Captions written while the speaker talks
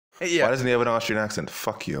Yeah. Why doesn't he have an Austrian accent?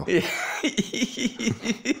 Fuck you. Yeah.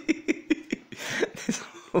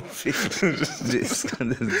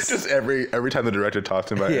 Just every time the director talks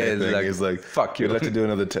to him about anything, he's like, fuck you. You'd like to do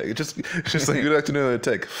another take. It's just like, you'd like to do another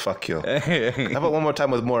take. Fuck you. How about one more time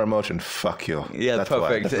with more emotion? Fuck you. Yeah, that's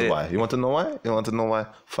perfect. Why. This is why. You want to know why? You want to know why?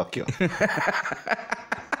 Fuck you.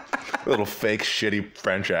 A little fake, shitty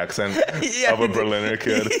French accent of a Berliner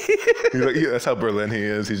kid. He's like, that's how Berlin he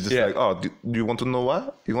is. He's just like, oh, do you want to know why?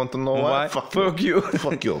 You want to know why? Fuck you.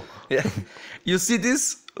 Fuck you. Yeah. You see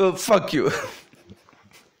this? Fuck you.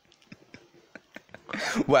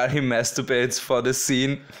 While he masturbates for the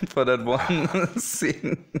scene, for that one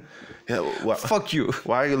scene. Yeah, fuck you.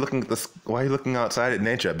 Why are you looking at this? Why are you looking outside at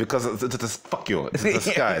nature? Because it's fuck you. It's the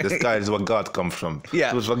sky. The sky is where God comes from.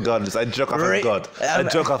 Yeah. It's what God is. I joke off at God. I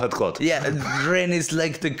joke off at God. Yeah, rain is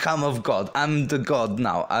like the come of God. I'm the God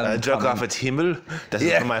now. I joke off at Himmel. That's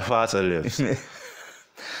where my father lives.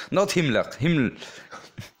 Not Himmler. Himmel.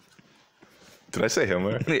 Did I say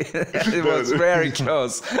Himmler? It was very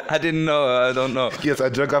close. I didn't know. I don't know. Yes, I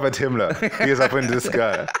joke off at Himmler. He is up in the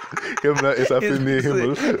sky. Himmler is up in the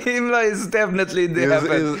Himmel. Himmler is definitely in the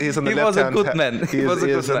heaven. He's on the he was a good man. He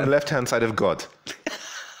is on the left-hand side of God.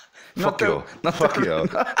 Fuck you. Fuck you.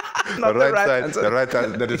 The right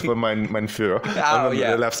side, that is for mein Führer. And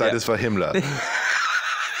the left side is for Himmler.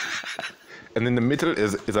 And in the middle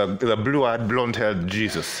is a blue-eyed, blonde-haired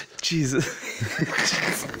Jesus. Jesus.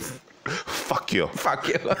 Fuck you. Fuck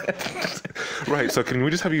you. Right, so can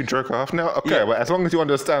we just have you jerk off now? Okay, well, as long as you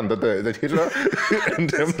understand that Hitler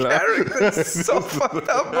and Himmler... It's so fucked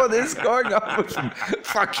up what is going on with him.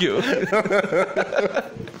 Fuck you.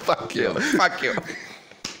 Fuck you. Fuck you.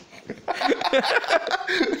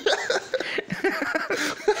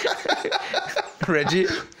 Reggie,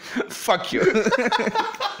 fuck you.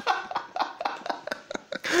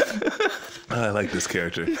 I like this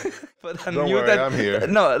character. But I Don't knew worry, that, I'm here.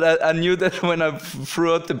 No, I knew that when I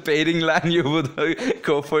threw out the baiting line, you would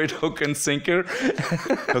go for it hook and sinker.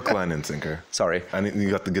 Hook, line, and sinker. Sorry. You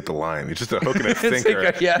have to get the line. It's just a hook and a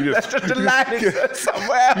sinker. Yeah, you just, the line is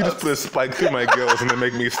somewhere else. You just put a spike through my gills and then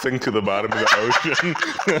make me sink to the bottom of the ocean.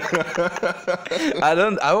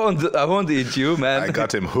 I won't eat you, man. I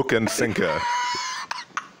got him hook and sinker.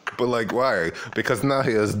 But like, why? Because now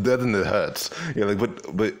he is dead and it hurts. You're like, but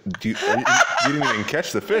you didn't even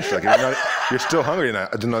catch the fish. Like, you're still hungry now.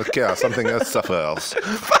 I do not care. Something else suffer else.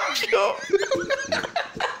 Fuck you.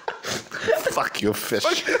 Fuck you, fish.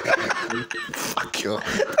 Fuck you.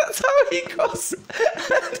 That's how he goes.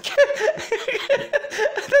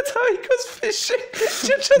 That's how he goes fishing.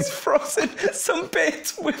 You just frozen some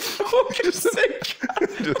bait with hook and sinker.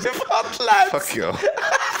 With hot lads. Fuck you.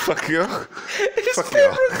 Fuck you. His Fuck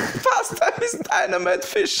favorite pastime is dynamite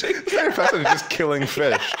fishing. Favorite pastime is just killing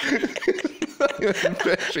fish.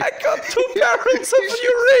 I got 2 barrels of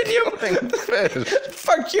uranium. Fish.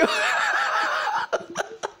 Fuck you.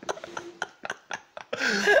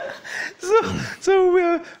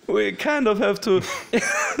 So we kind of have to.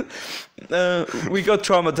 We got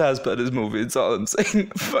traumatized by this movie. It's all I'm saying.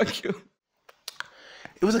 Fuck you.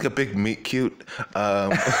 It was like a big meet cute.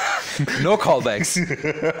 No callbacks.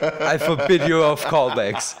 I forbid you of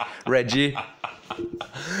callbacks, Reggie.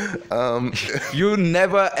 You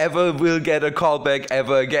never ever will get a callback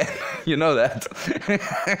ever again. You know that.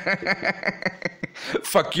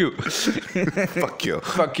 Fuck you. Fuck you.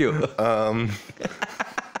 Fuck you.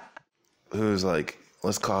 Who's like,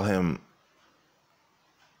 let's call him.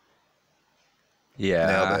 Yeah.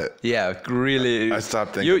 Nailed it. Yeah, really. I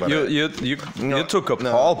stopped thinking about it. You took a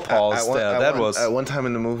pause there. That was at one time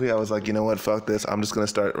in the movie. I was like, you know what? Fuck this. I'm just gonna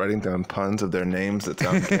start writing down puns of their names that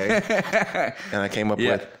sound gay. And I came up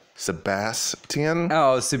with Sebastian.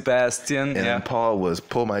 Oh, Sebastian. And Paul was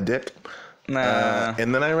pull my dick. Nah.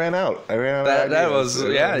 And then I ran out. That was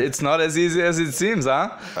It's not as easy as it seems, huh?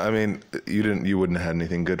 I mean, you wouldn't have had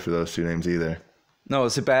anything good for those 2 names either. No,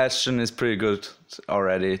 Sebastian is pretty good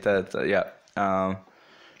already. But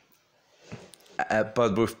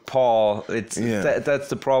with Paul, that's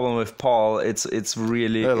the problem with Paul. It's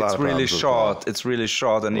really short. It's really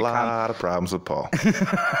short, and a lot of problems with Paul.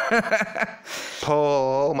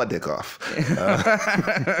 Pull my dick off.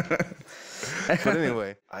 But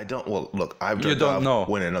anyway, I don't. Well, look, I've jerked off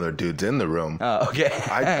when another dude's in the room. Oh, okay.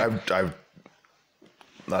 I'm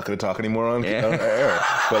not gonna talk anymore on air,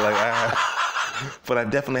 but but I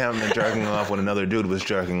definitely haven't been jerking off when another dude was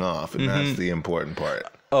jerking off, and that's the important part.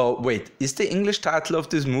 Oh wait, is the English title of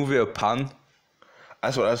this movie a pun?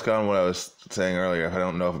 That's what I was saying earlier. I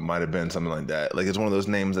don't know if it might have been something like that. Like it's one of those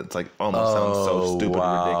names that's like almost sounds so stupid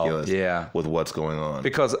and ridiculous with what's going on.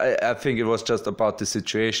 Because I think it was just about the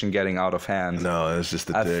situation getting out of hand. No, it's just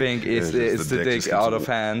the dick. I think it's the dick out of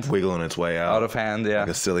hand. Wiggling its way out. Out of hand, yeah. Like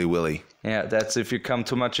a silly willy. Yeah, that's if you come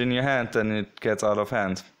too much in your hand, then it gets out of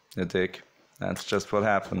hand. The dick. That's just what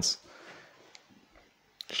happens.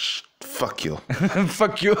 Fuck you.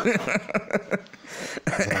 Fuck you.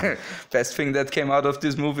 Best thing that came out of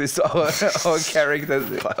this movie is our character.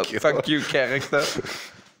 Fuck you character.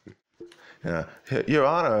 Yeah. Your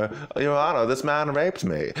Honor, this man raped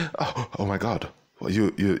me. Oh my God. Well,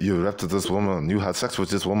 you raped this woman. You had sex with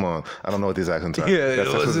this woman. I don't know what these accents are. Yeah, you had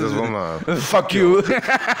sex with this woman. Fuck you.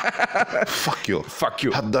 Fuck you. Fuck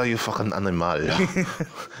you. How dare you fucking animal.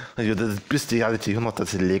 This bestiality, not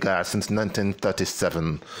that's illegal since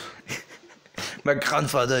 1937. My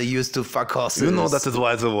grandfather used to fuck horses. You know that is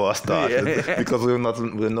why the war started. Because we're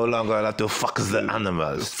no longer allowed to fuck the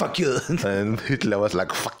animals. Fuck you. And Hitler was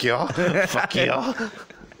like, fuck you. Fuck you.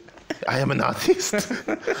 I am an artist.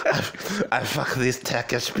 I fuck these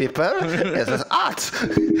Turkish people. It is art.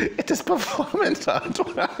 It is performance art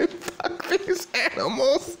when I fuck these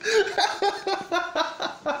animals.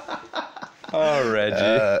 Oh,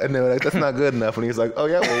 Reggie. And they were like, that's not good enough. And he's like, oh,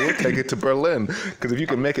 yeah, well, we'll take it to Berlin. Because if you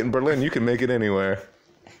can make it in Berlin, you can make it anywhere.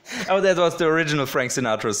 Oh, that was the original Frank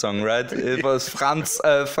Sinatra song, right? It was Franz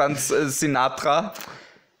Sinatra.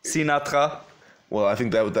 Well, I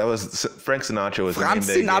think that was Frank Sinatra was Franz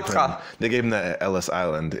the name Sinatra. They gave him that at Ellis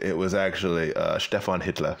Island. It was actually Stefan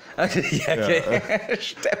Hitler. Stefan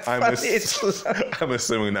Hitler. I'm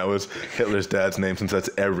assuming that was Hitler's dad's name, since that's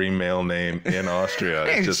every male name in Austria.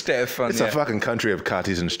 It's just Stefan. It's a fucking country of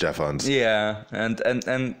Katis and Stefans. Yeah, and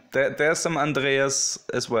there's some Andreas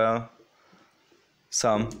as well.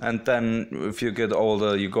 Some, and then if you get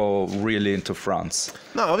older, you go really into France.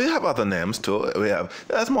 No, we have other names too. We have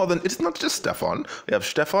it's not just Stefan. We have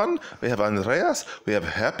Stefan, we have Andreas, we have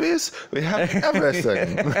Herpes, we have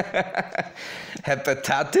everything.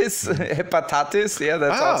 Hepatitis, yeah,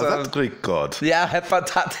 that's also that's Greek god. Yeah,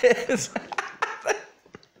 hepatitis.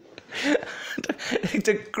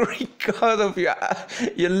 The Greek god of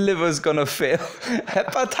your liver's gonna fail.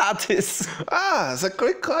 Hepatitis. The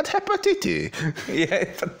Greek god hepatiti. Yeah,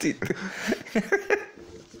 hepatitis.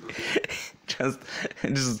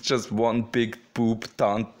 just one big boob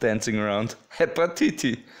dancing around.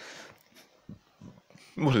 Hepatiti.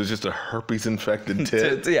 What is just a herpes-infected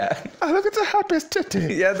tit? Yeah. Oh, look, it's a herpes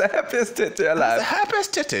titty. Yeah, the happiest titty alive. The herpes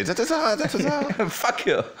titty. That is Fuck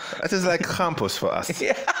you. That is like Krampus for us.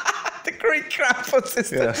 Yeah. The Greek Krampus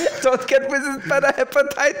system. Yeah. Don't get visited by the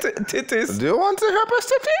hepatitis. Do you want the herpes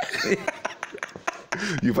titty? Yeah.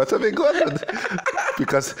 You better be good.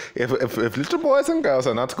 Because if little boys and girls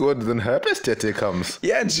are not good, then herpes titty comes.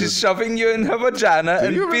 Yeah, and she's shoving you in her vagina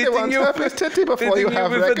and you really beating you herpes titty before you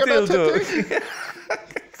have regular titty?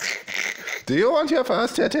 Do you want your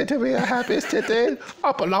first titty to be a herpes titty?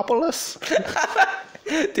 Apollopolis.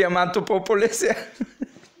 Diamantopoulos, yeah.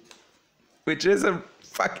 Which is a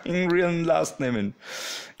fucking real last name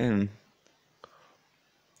in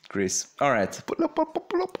Greece. All right.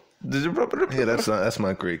 Yeah, that's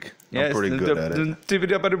my Greek. I'm pretty good at it.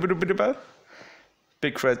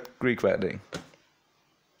 Big fat Greek wedding.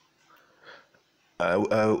 I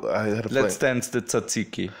had a fling. Let's dance the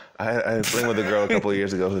tzatziki. I had a fling with a girl a couple of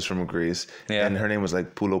years ago who's from Greece, and her name was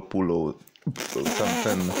like Pulo.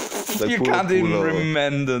 Something like you can't even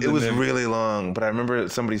remember it was really long, but I remember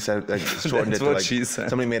somebody said like shortened it to like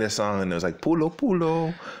somebody made a song and it was like Pulo.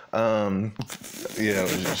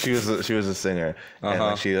 She was a singer and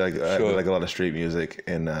like, she like like a lot of street music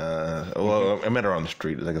and well I met her on the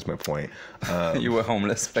street, I guess my point. You were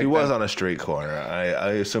homeless back she then. was on a street corner.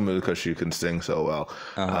 I assume it was because she can sing so well.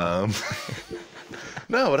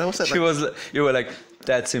 No, but I was like, you were like,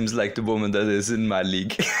 that seems like the woman that is in my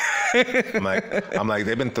league. I'm like,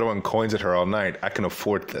 they've been throwing coins at her all night. I can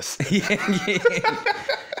afford this.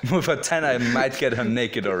 For 10, I might get her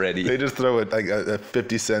naked already. They just throw it like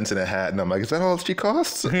 50 cents in a hat, and I'm like, is that all she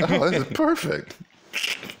costs? Oh, this is perfect.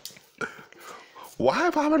 Why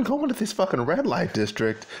have I been going to this fucking red light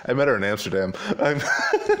district? I met her in Amsterdam.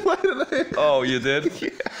 Oh, you did? Yeah.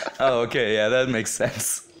 Oh, okay, yeah, that makes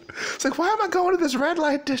sense. It's like, why am I going to this red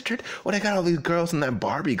light district when they got all these girls in that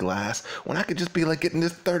Barbie glass when I could just be like getting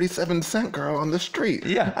this 37-cent girl on the street?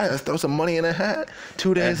 Yeah. I just throw some money in a hat.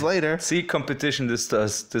 2 days later. See, competition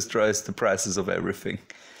destroys the prices of everything.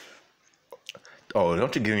 Oh,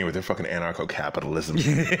 don't you get me with your fucking anarcho-capitalism.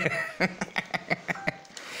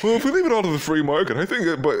 Well, if we leave it all to the free market, I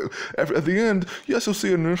think, but at the end, yes, you'll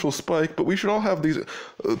see an initial spike, but we should all have these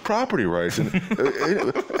property rights and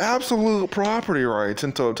absolute property rights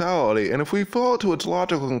in totality. And if we fall to its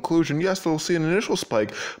logical conclusion, yes, they'll see an initial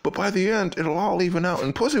spike, but by the end, it'll all even out,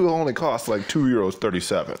 and pussy will only cost like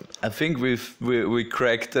 €2.37. I think we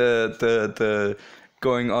cracked the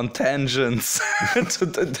going on tangents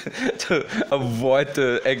to avoid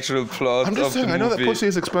the actual plot. I'm just of saying, the I know that movie. pussy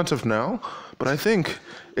is expensive now, but I think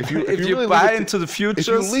if you really buy leave it into the future, if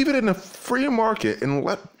you leave it in a free market and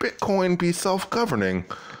let Bitcoin be self-governing,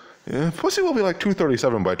 yeah, pussy will be like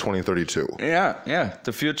 $2.37 by 2032. Yeah,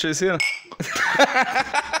 the future is here.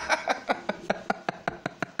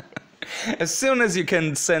 As soon as you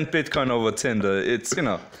can send Bitcoin over Tinder, it's,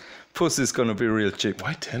 pussy's gonna be real cheap.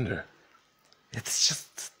 Why Tinder? It's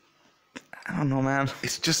just, I don't know, man.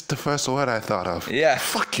 It's just the first word I thought of. Yeah.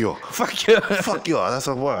 Fuck you. Fuck you. Fuck you. That's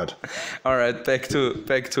a word. All right, back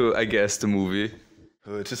to I guess the movie.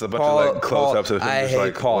 It's just a bunch of like close-ups of him. I just hate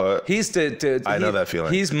like, Paul. what? He's I know that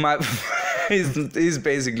feeling. He's my. he's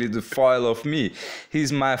basically the foil of me.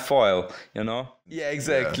 He's my foil, Yeah,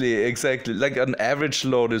 exactly. Like an average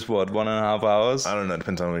load is what, 1.5 hours? I don't know. It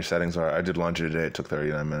depends on which settings are. I did laundry today. It took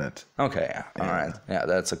 39 minutes. Okay, yeah. All right. Yeah,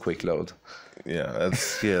 that's a quick load. Yeah,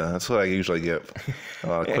 that's what I usually get. A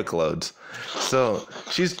lot of quick loads. So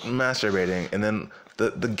she's masturbating, and then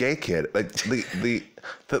the gay kid, like the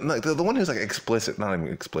one who's like explicit, not even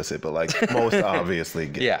explicit, but like most obviously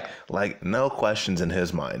gay. Yeah. Like no questions in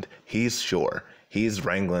his mind. He's sure. He's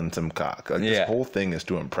wrangling some cock. Like this whole thing is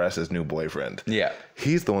to impress his new boyfriend. Yeah.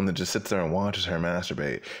 He's the one that just sits there and watches her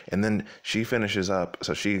masturbate. And then she finishes up,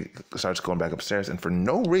 so she starts going back upstairs, and for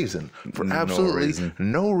no reason, absolutely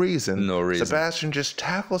no reason, Sebastian just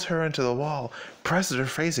tackles her into the wall, presses her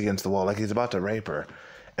face against the wall like he's about to rape her.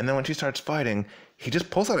 And then when she starts fighting, he just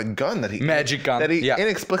pulls out a gun that he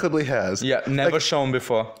inexplicably has. Yeah, never shown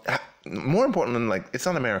before. More important than it's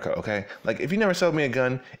not America, okay? Like if you never sold me a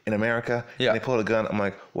gun in America and they pulled a gun, I'm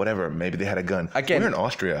like, whatever, maybe they had a gun. Again, we're in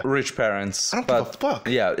Austria. Rich parents. I don't give a fuck.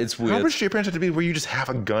 Yeah, it's weird. How rich do your parents have to be where you just have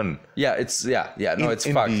a gun? Yeah, it's fucked.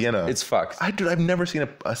 In Vienna. It's fucked. I've never seen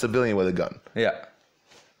a civilian with a gun. Yeah.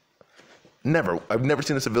 Never. I've never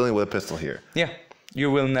seen a civilian with a pistol here. Yeah. You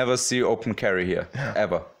will never see open carry here. Yeah.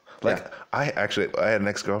 Ever. I had an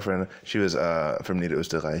ex-girlfriend. She was from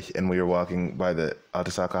Niederösterreich, and we were walking by the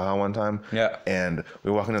Alta one time. Yeah. And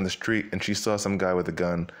we were walking down the street, and she saw some guy with a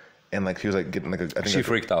gun, and he was getting She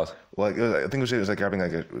freaked out. Well, I think she was grabbing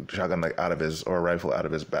a shotgun out of his, or a rifle out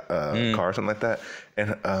of his car or something like that,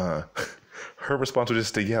 and her response was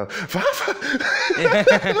just to yell, "Papa!"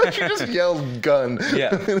 She just yelled "gun."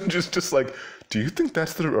 Yeah. just like. Do you think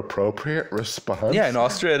that's the appropriate response? Yeah, in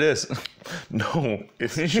Austria it is. No,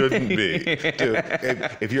 it shouldn't be. Dude,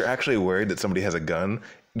 if you're actually worried that somebody has a gun,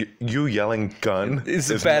 you yelling gun is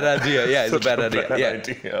a bad idea. Yeah, it's a bad idea.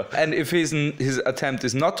 idea. And if his attempt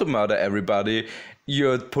is not to murder everybody,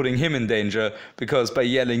 you're putting him in danger, because by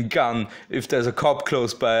yelling gun, if there's a cop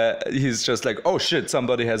close by, he's just like, oh shit,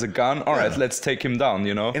 somebody has a gun. All right, let's take him down,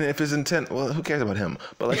 And if his intent, well, who cares about him?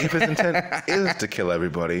 But if his intent is to kill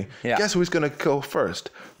everybody, guess who's gonna go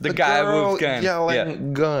first? The guy girl with gun.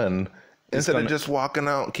 Yelling gun. Instead of just walking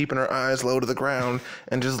out, keeping her eyes low to the ground,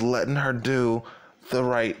 and just letting her do the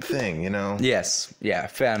right thing, Yes. Yeah,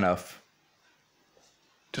 fair enough.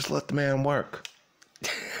 Just let the man work.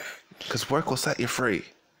 Because work will set you free.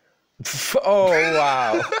 Oh,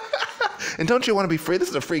 wow. And don't you want to be free? This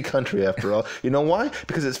is a free country, after all. You know why?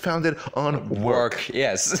 Because it's founded on work.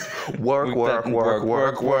 Yes. Work.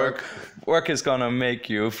 Work is gonna make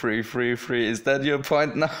you free. Is that your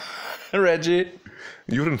point now, Reggie?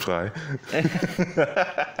 Judenfrei.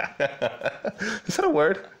 Is that a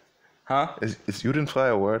word? Huh? Is Judenfrei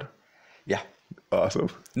a word? Yeah. Awesome.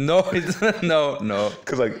 No, no.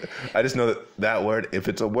 Because I just know that word, if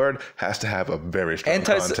it's a word, has to have a very strong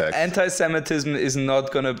context. Anti-Semitism is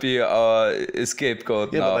not gonna be our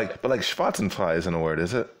scapegoat now. But Schwarzenfrei isn't a word,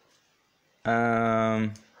 is it?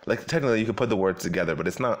 Technically you could put the words together, but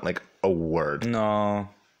it's not a word. No.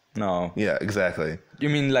 Yeah, exactly. You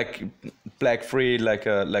mean black free, like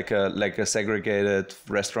a segregated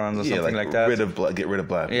restaurant or something like that? Get rid of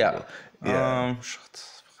black people. Yeah.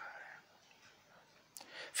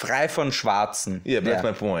 Frei von Schwarzen. Yeah, but that's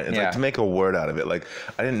my point. It's to make a word out of it.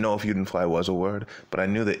 I didn't know if Judenfrei was a word, but I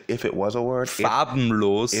knew that if it was a word,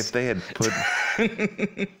 farbenlos. If they had put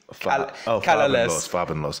colorless,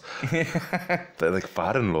 farbenlos. They're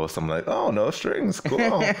farbenlos. I'm like, oh, no strings, cool.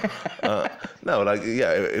 No,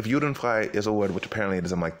 if Judenfrei is a word, which apparently it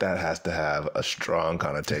is, I'm like, that has to have a strong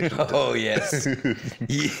connotation. Oh yes,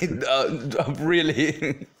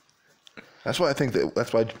 really. That's why I think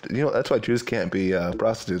that's why Jews can't be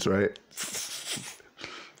prostitutes, right?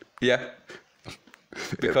 Yeah.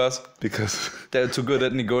 Because they're too good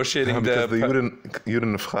at negotiating because the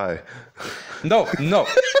Juden frei. No.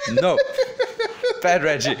 Bad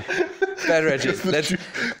Reggie.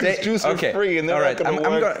 Jews are free and they're all right. not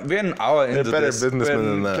gonna work. We're an hour into better this. businessmen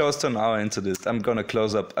than that. Close to an hour into this. I'm gonna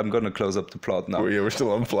close up the plot now. We're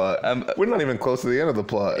still on plot. We're not even close to the end of the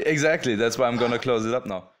plot. Exactly. That's why I'm gonna close it up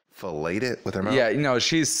now. Fillate it with her mouth. Yeah,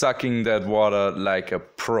 she's sucking that water like a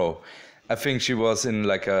pro. I think she was in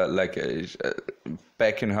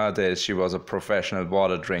back in her days, she was a professional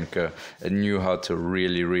water drinker and knew how to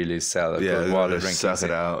really, really sell a good water drinking. Suck it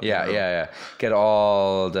out. Yeah. Get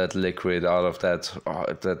all that liquid out of that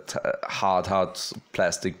hard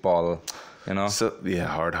plastic bottle, So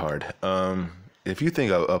hard. If you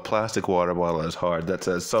think a plastic water bottle is hard, that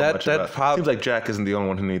says so much about. Seems like Jack isn't the only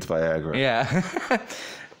one who needs Viagra. Yeah.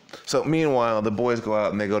 So meanwhile, the boys go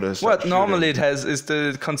out and they go to. What normally it has is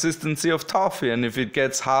the consistency of toffee, and if it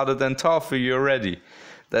gets harder than toffee, you're ready.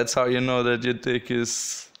 That's how you know that your dick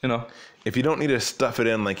is, If you don't need to stuff it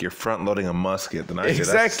in like you're front loading a musket, then I say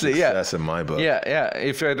that's success in my book. Yeah.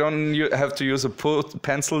 If I don't have to use a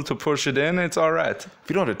pencil to push it in, it's all right. If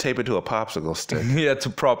you don't have to tape it to a popsicle stick. Yeah, to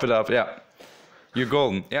prop it up. Yeah. You're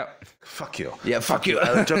golden, yeah. Fuck you. Yeah, fuck you.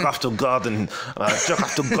 Jerk off to God and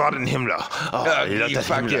Himmler.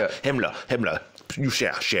 Himmler. You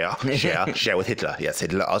share with Hitler. Yes,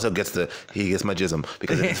 Hitler also gets he gets my jism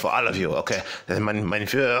because it's for all of you. Okay, mein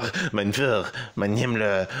Führer, mein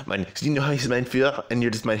Himmler, you know how he's mein Führer and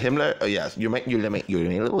you're just my Himmler. Oh yes, you're my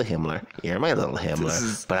little Himmler. You're my little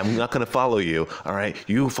Himmler. But I'm not gonna follow you. All right,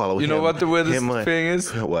 you follow him. You know what the weirdest thing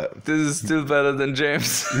is? What? This is still better than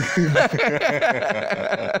James.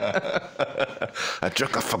 A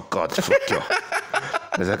jerk off for God, fuck you.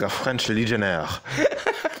 It's like a French legionnaire.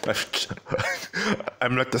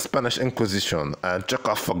 I'm like the Spanish Inquisition. Jerk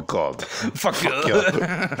off for God. Fuck you.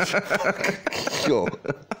 Fuck you.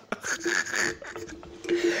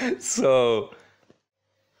 So,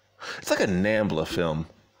 it's like a NAMBLA film.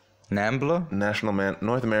 NAMBLA?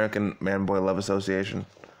 North American Man-Boy Love Association.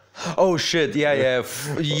 Oh shit! Yeah.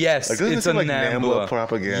 Yes, it's a like NAMBLA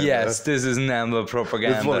propaganda. Yes, this is NAMBLA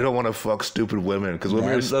propaganda. That's why I don't want to fuck stupid women because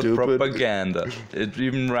women are stupid. Propaganda. It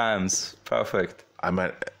even rhymes. Perfect. I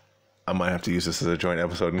might have to use this as a joint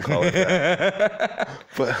episode and call it that.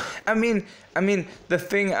 But I mean, the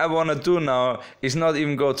thing I want to do now is not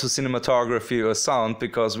even go to cinematography or sound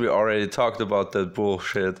because we already talked about that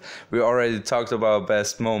bullshit. We already talked about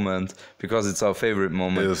best moment because it's our favorite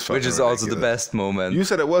moment, which is also the best moment. You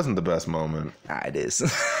said it wasn't the best moment. It is.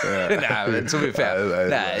 Nah, to be fair.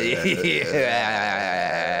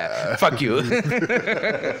 Fuck you.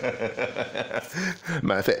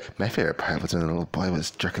 My favorite part was when the little boy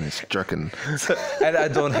was jerking. And I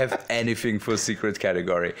don't have anything for secret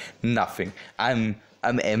category. Nothing. I'm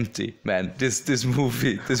empty, man. This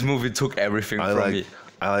movie took everything from me.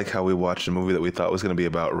 I like how we watched a movie that we thought was going to be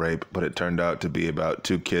about rape, but it turned out to be about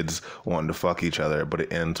two kids wanting to fuck each other, but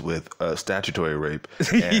it ends with statutory rape.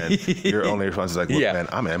 And your only response is like, look, man,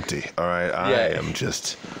 I'm empty. All right, I am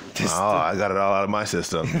just, I got it all out of my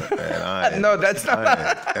system. And no, that's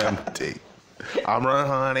not empty. I'm running,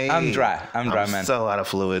 honey. I'm dry, man. I'm so out of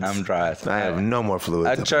fluids. I'm dry. I have no more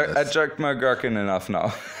fluids. I jerked my gherkin enough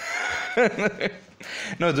now.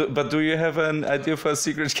 No, but do you have an idea for a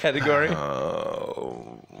secret category?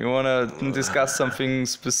 You want to discuss something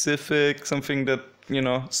specific, something that,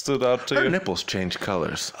 stood out to you? Her nipples change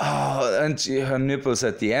colors. Oh, and her nipples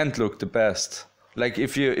at the end look the best. Like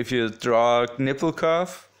if you draw a nipple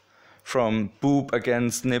curve from boob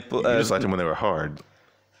against nipple. You just liked them when they were hard.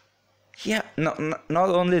 Yeah, not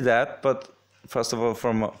only that, but first of all,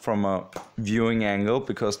 from a viewing angle,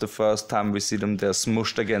 because the first time we see them, they're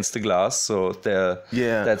smushed against the glass, so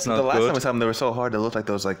that's not good. The last time we saw them, they were so hard. They looked like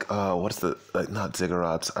those not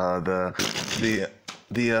ziggurats,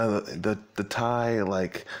 the Thai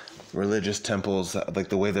religious temples, like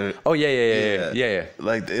the way they're. Oh yeah.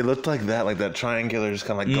 Like it looked like that triangular, just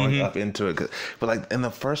kind of going up into it. But in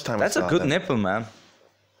the first time, that's a good nipple, man.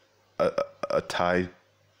 A Thai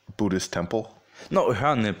Buddhist temple. No,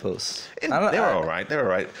 her nipples. They were all right. They were all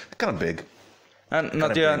right. Kind of big. And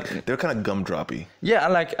not yet. They were kind of gumdroppy. Yeah, I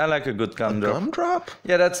like a good gumdrop. Gumdrop?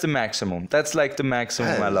 Yeah, that's the maximum. That's like the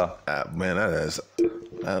maximum I love. Man, that is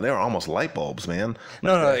They were almost light bulbs, man.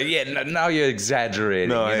 No, now you're exaggerating.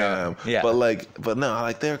 No, you I know? am. Yeah. But no,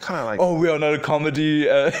 like they're kind of like. Oh, we are not a comedy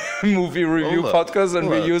movie review podcast, and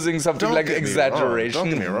we're using something Don't like get me exaggeration. wrong,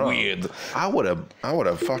 don't get me wrong. Weird. I would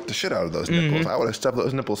have fucked the shit out of those nipples. I would have stuffed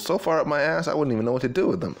those nipples so far up my ass, I wouldn't even know what to do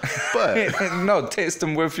with them. But No, taste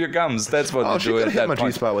them with your gums. That's what she you do could at hit that my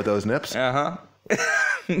point. G-spot with those nips.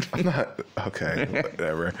 I'm not okay.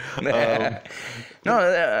 Whatever. No,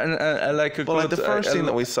 I like a Well, like good. the first scene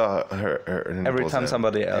that we saw her every nipples time in,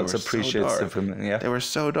 somebody they else were so appreciates the dark. film. Yeah. They were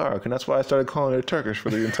so dark, and that's why I started calling her Turkish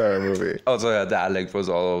for the entire movie. Also, yeah, the Alec was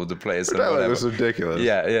all over the place. And That whatever. was ridiculous.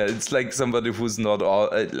 Yeah, it's like somebody who's not all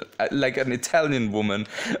like an Italian woman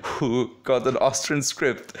who got an Austrian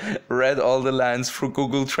script, read all the lines through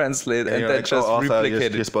Google Translate, and you're then like, just also,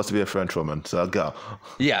 replicated. You're supposed to be a French woman, so go.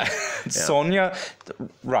 Yeah, Sonia,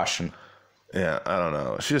 Russian. Yeah, I don't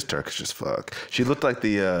know. She's Turkish as fuck. She looked like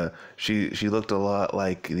the she looked a lot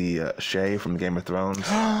like the Shay from Game of Thrones.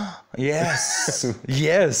 Yes,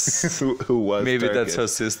 yes. who was Maybe Turkish. that's her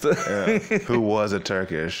sister. Yeah, who was a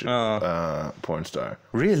Turkish porn star.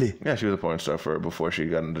 Really? Yeah, she was a porn star before she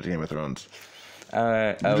got into Game of Thrones. I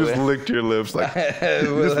You just will- licked your lips like I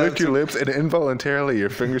you will just have licked your lips, and involuntarily your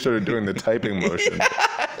fingers started doing the typing motion.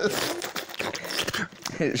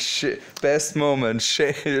 Best moment.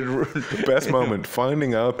 Best moment,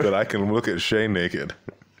 finding out that I can look at Shay naked.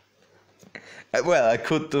 Well, I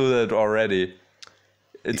could do that already.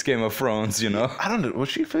 It's Game of Thrones, you know. I don't know. Was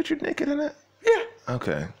she featured naked in it? Yeah.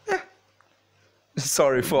 Okay.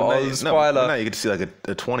 Sorry for all the spoiler. No, you get to see like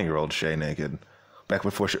a 20-year-old Shay naked. Back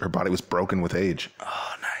before her body was broken with age.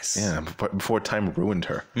 Oh, nice. Yeah, before time ruined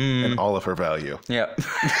her and all of her value. Yeah.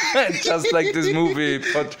 Just like this movie,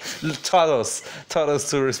 but taught us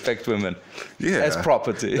to respect women as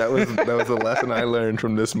property. That was the lesson I learned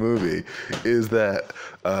from this movie, is that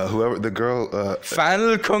whoever the girl.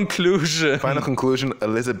 Final conclusion. Final conclusion: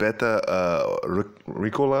 Elisabetta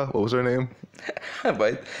Ricola. What was her name?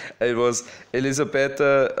 Wait, it was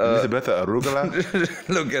Elisabetta. Elisabetta Arugula.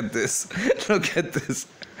 Look at this. Look at this.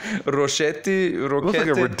 Rocchetti. It looks like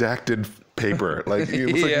a redacted paper. Like it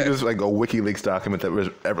looks like Yeah. just like a WikiLeaks document that was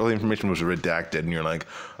all the information was redacted, and you're like,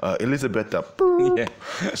 Elisabetta. Yeah.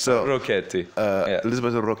 So Rocchetti. Yeah.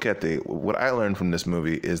 Elisabetta Rocchetti. What I learned from this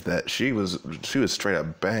movie is that she was straight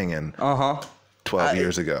up banging 12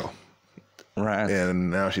 years ago. Right.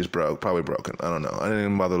 And now she's probably broken. I don't know. I didn't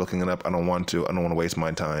even bother looking it up. I don't want to. I don't want to waste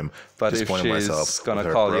my time But if disappointing she's myself gonna with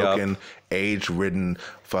her call you up. broken, age-ridden,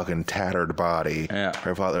 fucking tattered body. Yeah.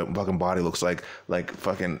 Her fucking body looks like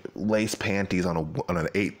fucking lace panties on an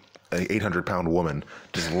 800-pound woman.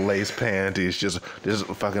 Just lace panties, just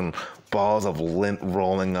fucking balls of lint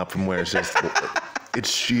rolling up from where it's just. It's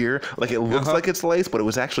sheer. Like, it looks like it's lace, but it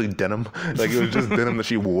was actually denim. Like, it was just denim that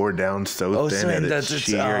she wore down so thin that it's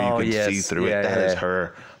sheer. You can see through it. That is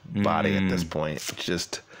her body at this point. It's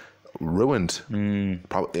just ruined.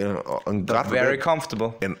 Probably, and God Very forbid-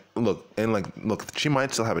 comfortable. And look, she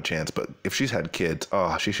might still have a chance, but if she's had kids,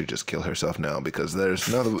 she should just kill herself now, because there's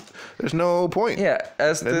no point. Yeah,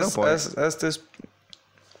 as There's this no point. as this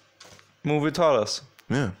movie taught us.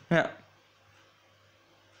 Yeah. Yeah.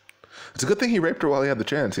 It's a good thing he raped her while he had the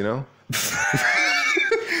chance, you know?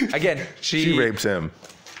 Again, She rapes him.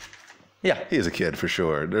 Yeah. He is a kid for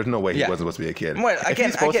sure. There's no way he Yeah. wasn't supposed to be a kid. Well, if again-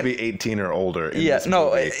 he's supposed again- to be 18 or older in Yeah. this No.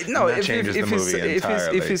 movie, No. then that changes the movie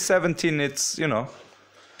entirely. If he's 17, it's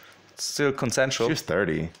it's still consensual. She was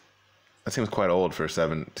 30. That seems quite old for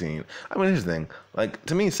 17. I mean, here's the thing. Like,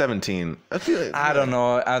 to me, 17. I feel like, I don't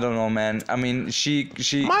know, man. I mean, she My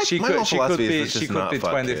could whole she could philosophy be is she just could not be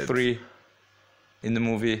fuck 23 in the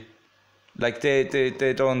movie. Like they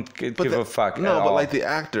don't give a fuck. No, at but all. like the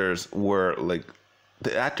actors were like,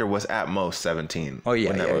 the actor was at most 17 Oh, yeah,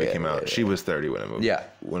 when that yeah, movie yeah, came out. yeah, She was 30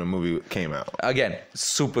 when a movie came out. Again,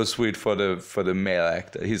 super sweet for the male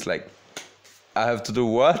actor. He's like, I have to do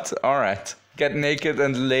what? All right, get naked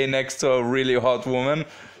and lay next to a really hot woman.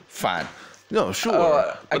 Fine. No,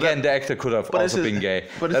 sure. Again, the actor could have but also it's been his- gay.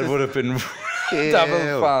 but it's That his- would have been Ew.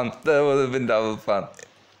 double fun. That would have been double fun.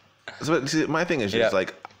 So, see, my thing is just Yeah.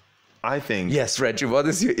 like, I think. Yes, Reggie. What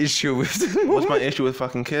is your issue with this movie? What's my issue with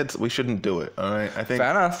fucking kids? We shouldn't do it. All right. I think. Fair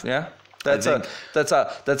enough. Yeah. That's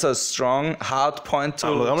a strong hard point to.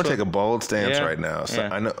 Look, I'm gonna take a bold stance Yeah, right now. So yeah.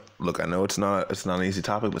 I know. Look, I know it's not an easy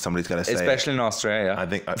topic, but somebody's got to say. especially it. in Austria. Yeah. I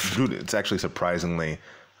think, dude, it's actually surprisingly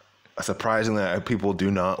Surprisingly, people do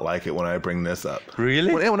not like it when I bring this up.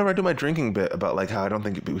 Really? Whenever I do my drinking bit about like how I don't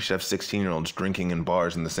think we should have 16-year-olds drinking in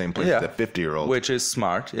bars in the same place as 50-year-olds. Which is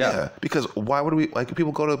smart, yeah. Because why would we, like,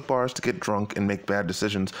 people go to bars to get drunk and make bad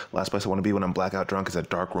decisions. Last place I want to be when I'm blackout drunk is a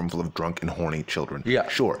dark room full of drunk and horny children. Yeah.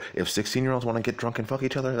 Sure, if 16-year-olds want to get drunk and fuck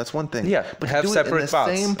each other, that's one thing. Yeah, but have to do separate it in the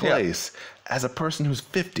bouts. same place as a person who's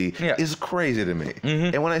 50 is crazy to me.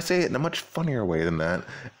 And when I say it in a much funnier way than that,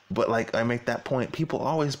 but like I make that point, people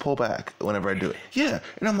always pull back whenever I do it. Yeah,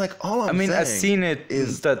 and I'm like, all I'm saying I've seen it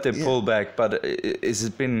is that they pull back, but has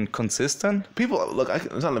it been consistent? People look.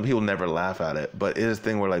 It's not that people never laugh at it, but it is a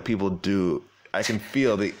thing where like people do. I can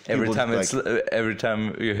feel the every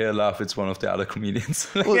time you hear a laugh, it's one of the other comedians.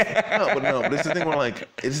 But it's the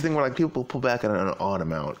thing where like people pull back at an odd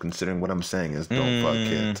amount, considering what I'm saying is don't fuck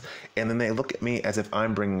kids, and then they look at me as if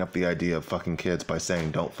I'm bringing up the idea of fucking kids by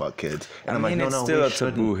saying don't fuck kids, and I'm like, no, it's still a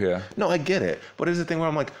taboo here. No, I get it, but it's the thing where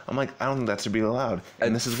I'm like, I don't think that should be allowed,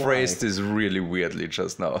 and this is phrased this really weirdly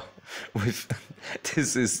just now.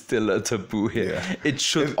 This is still a taboo here. Yeah. It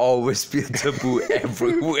should always be a taboo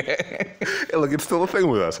everywhere. Look, it's still a thing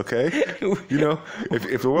with us, okay? You know,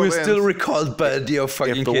 if the world ends, still recalled by the idea of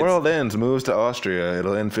fucking kids. If the world ends, moves to Austria,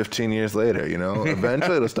 it'll end 15 years later, you know?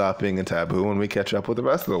 Eventually it'll stop being a taboo when we catch up with the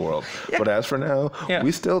rest of the world. Yeah. But as for now,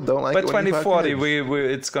 we still don't like it when 2040,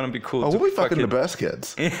 it's going to be cool. We'll be fucking the best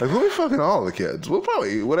kids. Like, we'll be fucking all the kids. We'll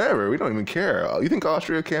probably, whatever. We don't even care. You think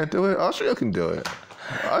Austria can't do it? Austria can do it.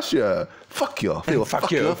 Austria, fuck you.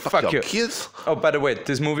 Fuck you. Kids. Oh, by the way,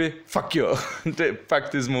 this movie, fuck you.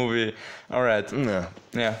 Fuck this movie. All right.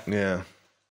 Yeah.